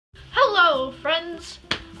Hello friends,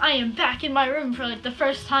 I am back in my room for like the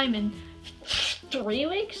first time in 3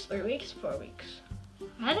 weeks? 4 weeks?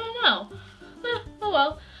 I don't know. Oh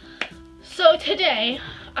well. So today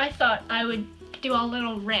I thought I would do a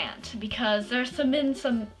little rant because there have been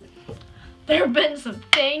some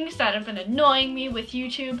things that have been annoying me with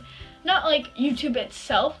YouTube. Not like YouTube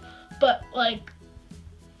itself, but like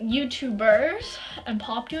YouTubers and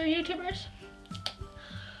popular YouTubers.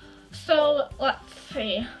 So let's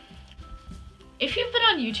see. If you've been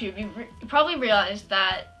on YouTube, you probably realized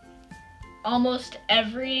that almost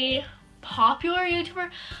every popular YouTuber,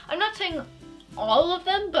 I'm not saying all of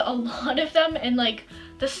them, but a lot of them in like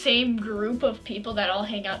the same group of people that all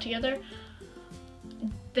hang out together,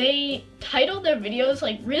 they title their videos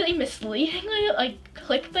like really misleadingly, like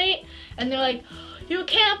clickbait, and they're like, you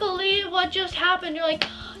can't believe what just happened. You're like,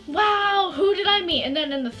 wow, who did I meet? And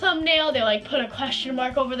then in the thumbnail, they like put a question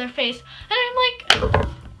mark over their face, and I'm like,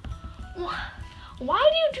 why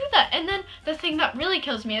do you do that? And then the thing that really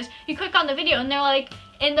kills me is you click on the video and they're like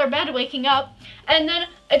in their bed waking up, and then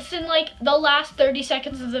it's in like the last 30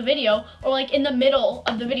 seconds of the video, or like in the middle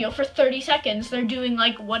of the video for 30 seconds they're doing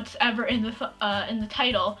like whatever in the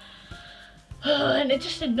title. And it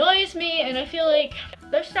just annoys me, and I feel like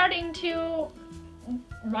they're starting to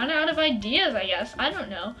run out of ideas, I guess. I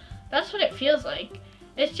don't know. That's what it feels like.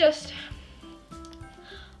 It's just,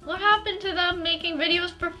 what happened to them making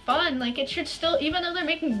videos for fun? Like, it should still, even though they're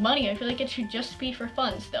making money, I feel like it should just be for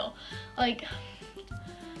fun still. Like,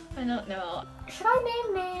 I don't know. Should I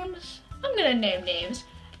name names? I'm gonna name names.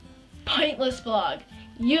 Pointless Vlog.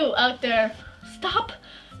 You out there, stop.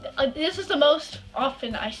 This is the most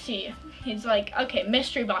often I see. He's like, okay,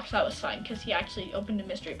 mystery box, that was fine, because he actually opened a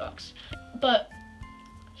mystery box. But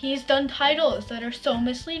he's done titles that are so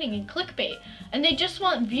misleading and clickbait, and they just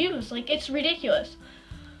want views. Like, it's ridiculous.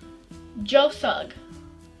 Joe Sugg,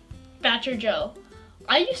 Batcher Joe.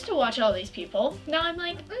 I used to watch all these people. Now I'm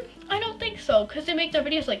like, I don't think so, because they make their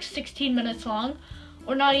videos like 16 minutes long,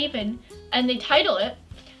 or not even, and they title it,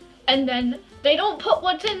 and then they don't put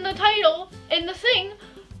what's in the title in the thing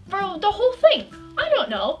for the whole thing. I don't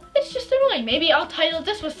know. It's just annoying. Maybe I'll title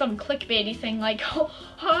this with some clickbaity thing like, oh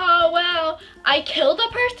wow, I killed a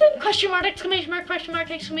person? Question mark, exclamation mark, question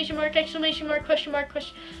mark, exclamation mark, exclamation mark, question mark,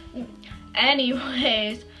 question.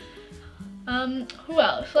 Anyways, who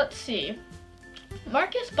else? Let's see.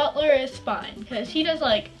 Marcus Butler is fine because he does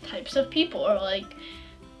like types of people, or like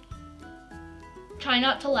try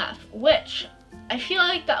not to laugh, which I feel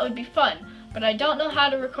like that would be fun, but I don't know how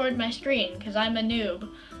to record my screen because I'm a noob.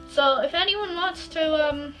 So if anyone wants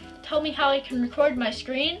to tell me how I can record my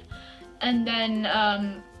screen and then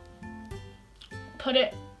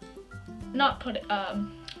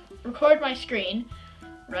record my screen,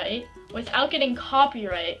 right, without getting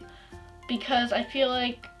copyright, because I feel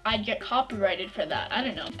like I'd get copyrighted for that. I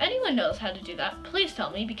don't know. If anyone knows how to do that, please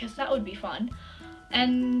tell me, because that would be fun.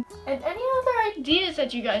 And any other ideas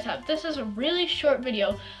that you guys have. This is a really short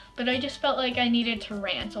video, but I just felt like I needed to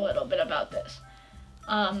rant a little bit about this.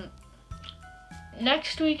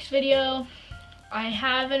 Next week's video, I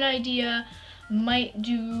have an idea. Might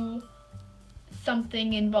do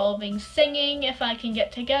something involving singing if I can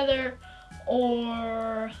get together,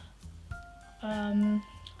 or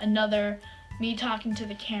another me talking to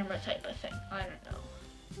the camera type of thing. I don't know.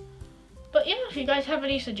 But yeah, if you guys have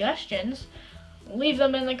any suggestions, leave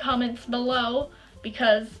them in the comments below,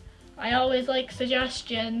 because I always like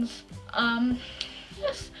suggestions.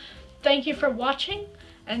 Yes, thank you for watching,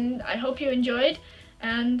 and I hope you enjoyed,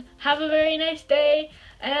 and have a very nice day,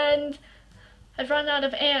 and I've run out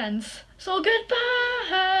of ands, so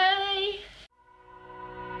goodbye!